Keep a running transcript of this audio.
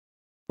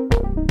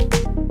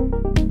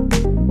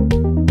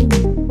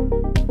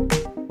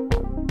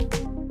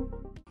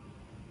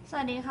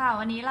วัสดีค่ะ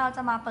วันนี้เราจ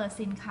ะมาเปิด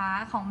สินค้า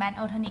ของแบรนด์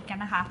AUTONICS กัน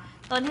นะคะ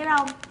ตัวที่เรา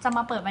จะม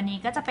าเปิดวันนี้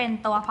ก็จะเป็น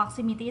ตัว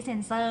proximity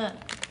sensor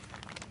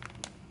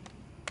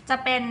จะ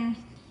เป็น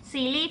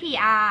ซีรีส์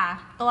PR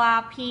ตัว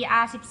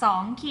PR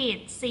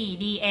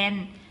 12-4DN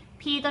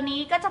P ตัวนี้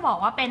ก็จะบอก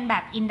ว่าเป็นแบ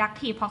บ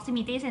inductive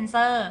proximity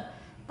sensor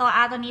ตัว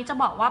R ตัวนี้จะ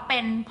บอกว่าเป็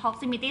น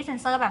proximity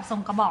sensor แบบทร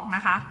งกระบอกน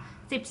ะคะ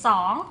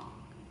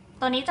12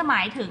ตัวนี้จะหม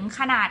ายถึง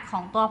ขนาดขอ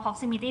งตัว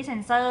proximity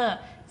sensor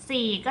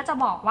 4ก็จะ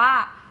บอกว่า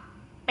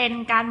เป็น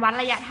การวัด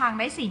ระยะทาง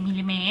ได้4มิล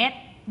ลิเมตร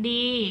D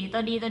ตั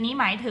ว D ตัวนี้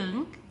หมายถึง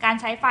การ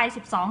ใช้ไฟ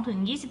12ถึง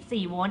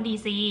24โวลต์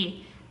DC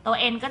ตัว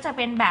N ก็จะเ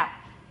ป็นแบบ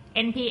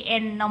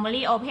NPN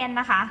normally open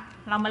นะคะ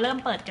เรามาเริ่ม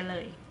เปิดกันเล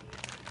ย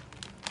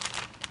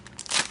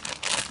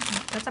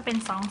ก็จะเป็น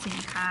ซองสิน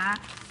ค้า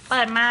เ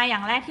ปิดมาอย่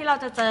างแรกที่เรา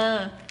จะเจอ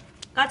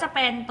ก็จะเ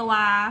ป็นตัว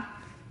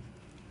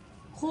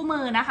คู่มื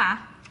อนะคะ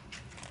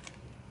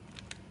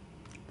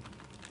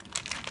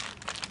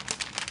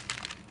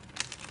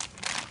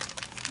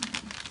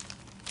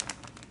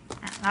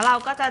แล้วเรา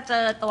ก็จะเจ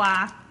อตัว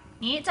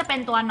นี้จะเป็น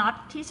ตัวน็อต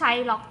ที่ใช้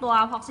ล็อกตัว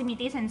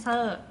proximity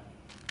sensor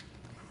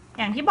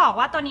อย่างที่บอก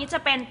ว่าตัวนี้จะ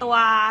เป็นตัว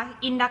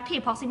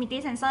inductive proximity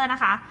sensor น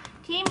ะคะ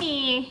ที่มี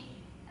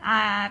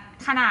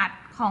ขนาด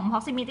ของ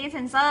proximity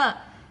sensor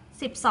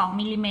 12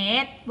มิลลิเม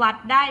ตรวัด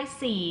ได้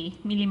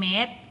4มิลลิเม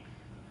ตร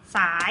ส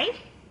าย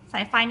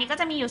ไฟนี้ก็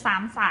จะมีอยู่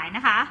3สายน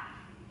ะคะ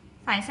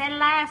สายเส้น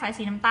แรกสาย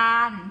สีน้ำตา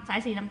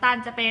ล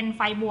จะเป็นไ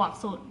ฟบ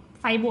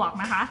วก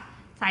นะคะ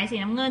สายสี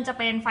น้ำเงินจะ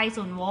เป็นไฟ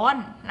0โวล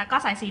ต์แล้วก็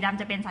สายสีด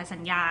ำจะเป็นสายสั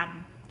ญญาณ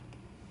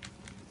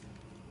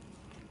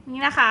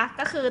นี่นะคะ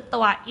ก็คือ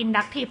ตัว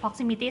inductive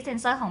proximity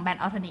sensor ของแบรน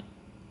ด์ AUTONICS